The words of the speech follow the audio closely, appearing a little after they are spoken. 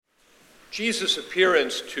Jesus'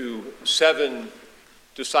 appearance to 7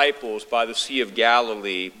 disciples by the Sea of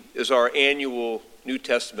Galilee is our annual New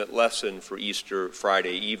Testament lesson for Easter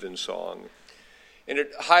Friday Evensong. And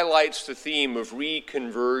it highlights the theme of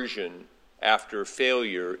reconversion after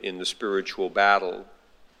failure in the spiritual battle.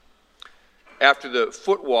 After the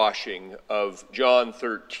foot washing of John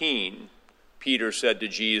 13, Peter said to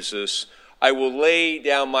Jesus, "I will lay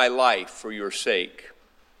down my life for your sake."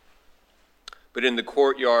 But in the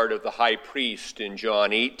courtyard of the high priest in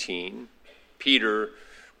John 18, Peter,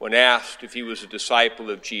 when asked if he was a disciple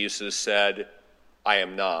of Jesus, said, "I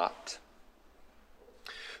am not."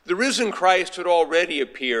 The risen Christ had already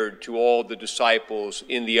appeared to all the disciples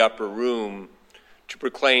in the upper room to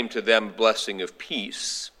proclaim to them blessing of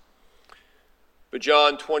peace. But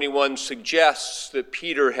John 21 suggests that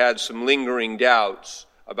Peter had some lingering doubts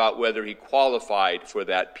about whether he qualified for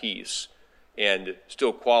that peace and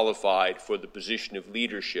still qualified for the position of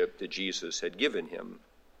leadership that Jesus had given him.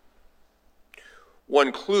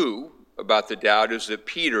 One clue about the doubt is that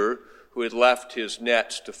Peter, who had left his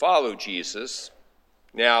nets to follow Jesus,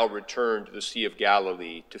 now returned to the Sea of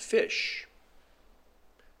Galilee to fish.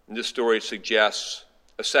 And this story suggests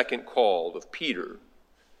a second call of Peter.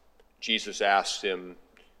 Jesus asked him,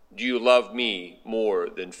 "Do you love me more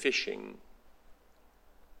than fishing?"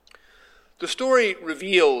 The story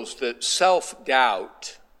reveals that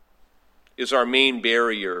self-doubt is our main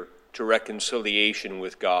barrier to reconciliation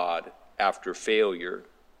with God after failure.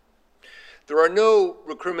 There are no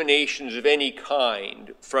recriminations of any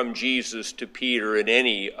kind from Jesus to Peter in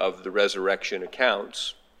any of the resurrection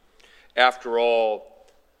accounts. After all,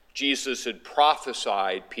 Jesus had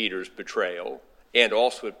prophesied Peter's betrayal and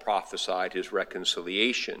also had prophesied his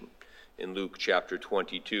reconciliation in Luke chapter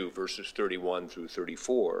 22, verses 31 through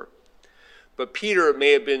 34. But Peter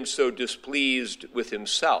may have been so displeased with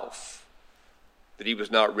himself that he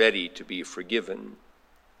was not ready to be forgiven.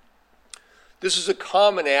 This is a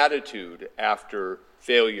common attitude after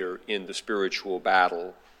failure in the spiritual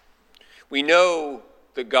battle. We know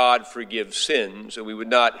that God forgives sins, and we would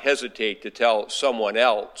not hesitate to tell someone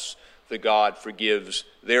else that God forgives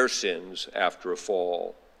their sins after a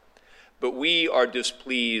fall. But we are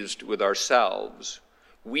displeased with ourselves.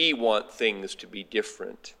 We want things to be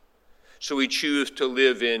different. So we choose to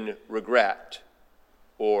live in regret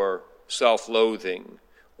or self-loathing,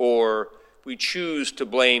 or we choose to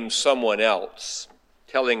blame someone else,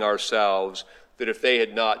 telling ourselves that if they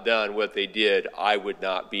had not done what they did, I would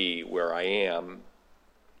not be where I am.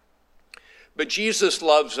 But Jesus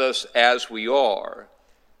loves us as we are,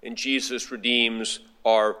 and Jesus redeems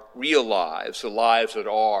our real lives, the lives that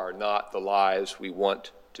are, not the lives we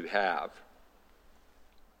want to have.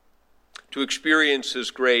 To experience his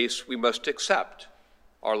grace, we must accept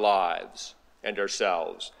our lives and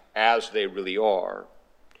ourselves as they really are.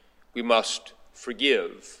 We must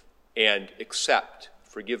forgive and accept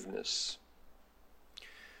forgiveness.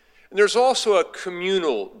 And there's also a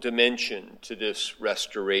communal dimension to this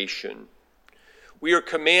restoration. We are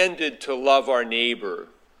commanded to love our neighbor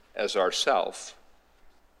as ourself.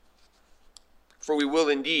 For we will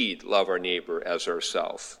indeed love our neighbor as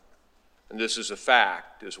ourself. And this is a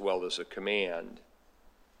fact as well as a command.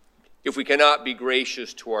 If we cannot be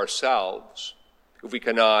gracious to ourselves, if we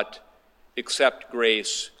cannot accept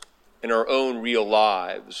grace in our own real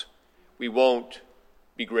lives, we won't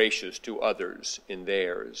be gracious to others in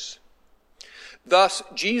theirs. Thus,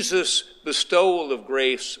 Jesus' bestowal of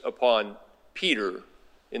grace upon Peter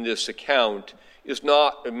in this account is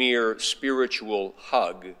not a mere spiritual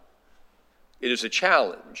hug. It is a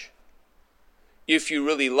challenge. If you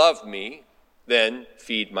really love me, then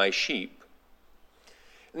feed my sheep.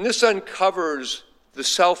 And this uncovers the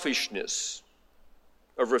selfishness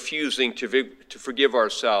of refusing to forgive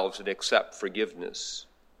ourselves and accept forgiveness.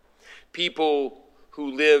 People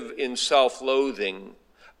who live in self-loathing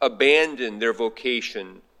abandon their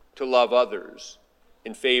vocation to love others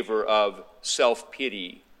in favor of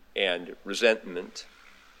self-pity and resentment.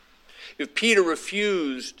 If Peter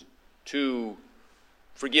refused to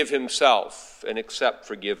forgive himself and accept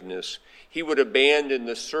forgiveness, he would abandon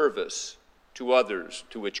the service to others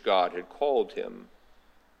to which God had called him.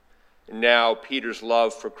 And now Peter's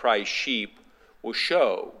love for Christ's sheep will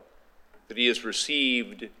show that he has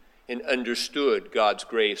received and understood God's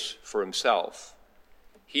grace for himself.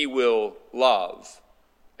 He will love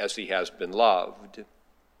as he has been loved.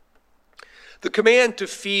 The command to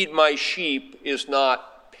feed my sheep is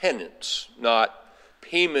not penance, not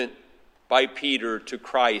payment by Peter to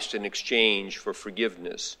Christ in exchange for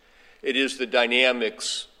forgiveness. It is the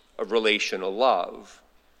dynamics of relational love.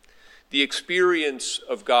 The experience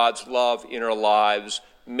of God's love in our lives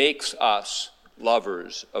makes us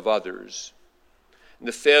lovers of others. And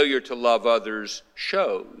the failure to love others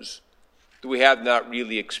shows that we have not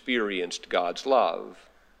really experienced God's love.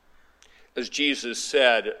 As Jesus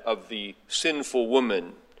said of the sinful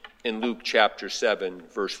woman in Luke chapter 7,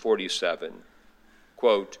 verse 47,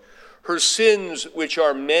 quote, "Her sins, which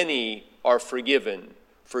are many, are forgiven,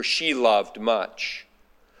 for she loved much.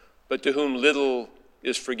 But to whom little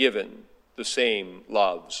is forgiven, the same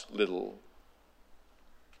loves little."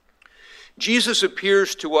 Jesus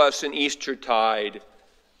appears to us in Eastertide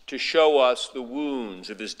to show us the wounds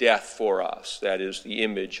of his death for us. That is the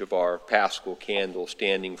image of our Paschal candle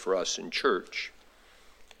standing for us in church.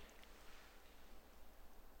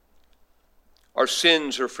 Our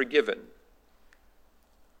sins are forgiven.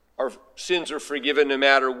 Our sins are forgiven no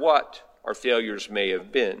matter what our failures may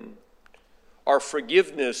have been. Our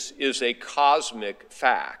forgiveness is a cosmic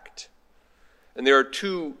fact, and there are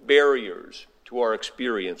two barriers to our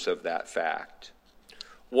experience of that fact.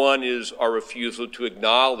 One is our refusal to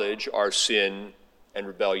acknowledge our sin and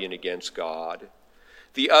rebellion against God.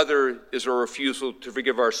 The other is our refusal to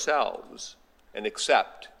forgive ourselves and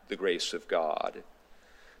accept the grace of God.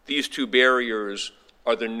 These two barriers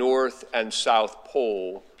are the north and south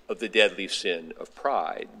pole of the deadly sin of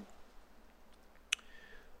pride.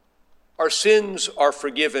 Our sins are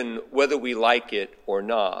forgiven whether we like it or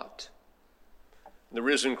not. The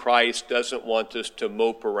risen Christ doesn't want us to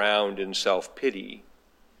mope around in self-pity.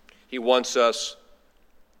 He wants us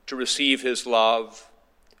to receive his love,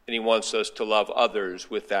 and he wants us to love others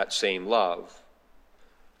with that same love.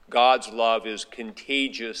 God's love is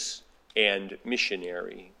contagious and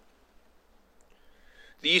missionary.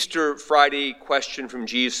 The Easter Friday question from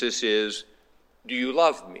Jesus is, do you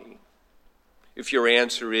love me? If your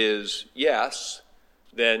answer is yes,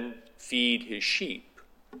 then feed his sheep.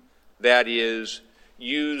 That is,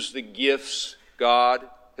 use the gifts God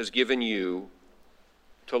has given you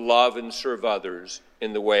to love and serve others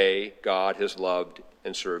in the way God has loved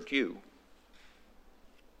and served you.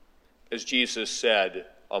 As Jesus said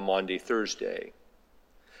on Maundy Thursday,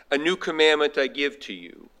 "A new commandment I give to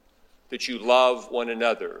you, that you love one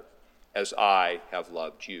another as I have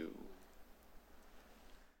loved you."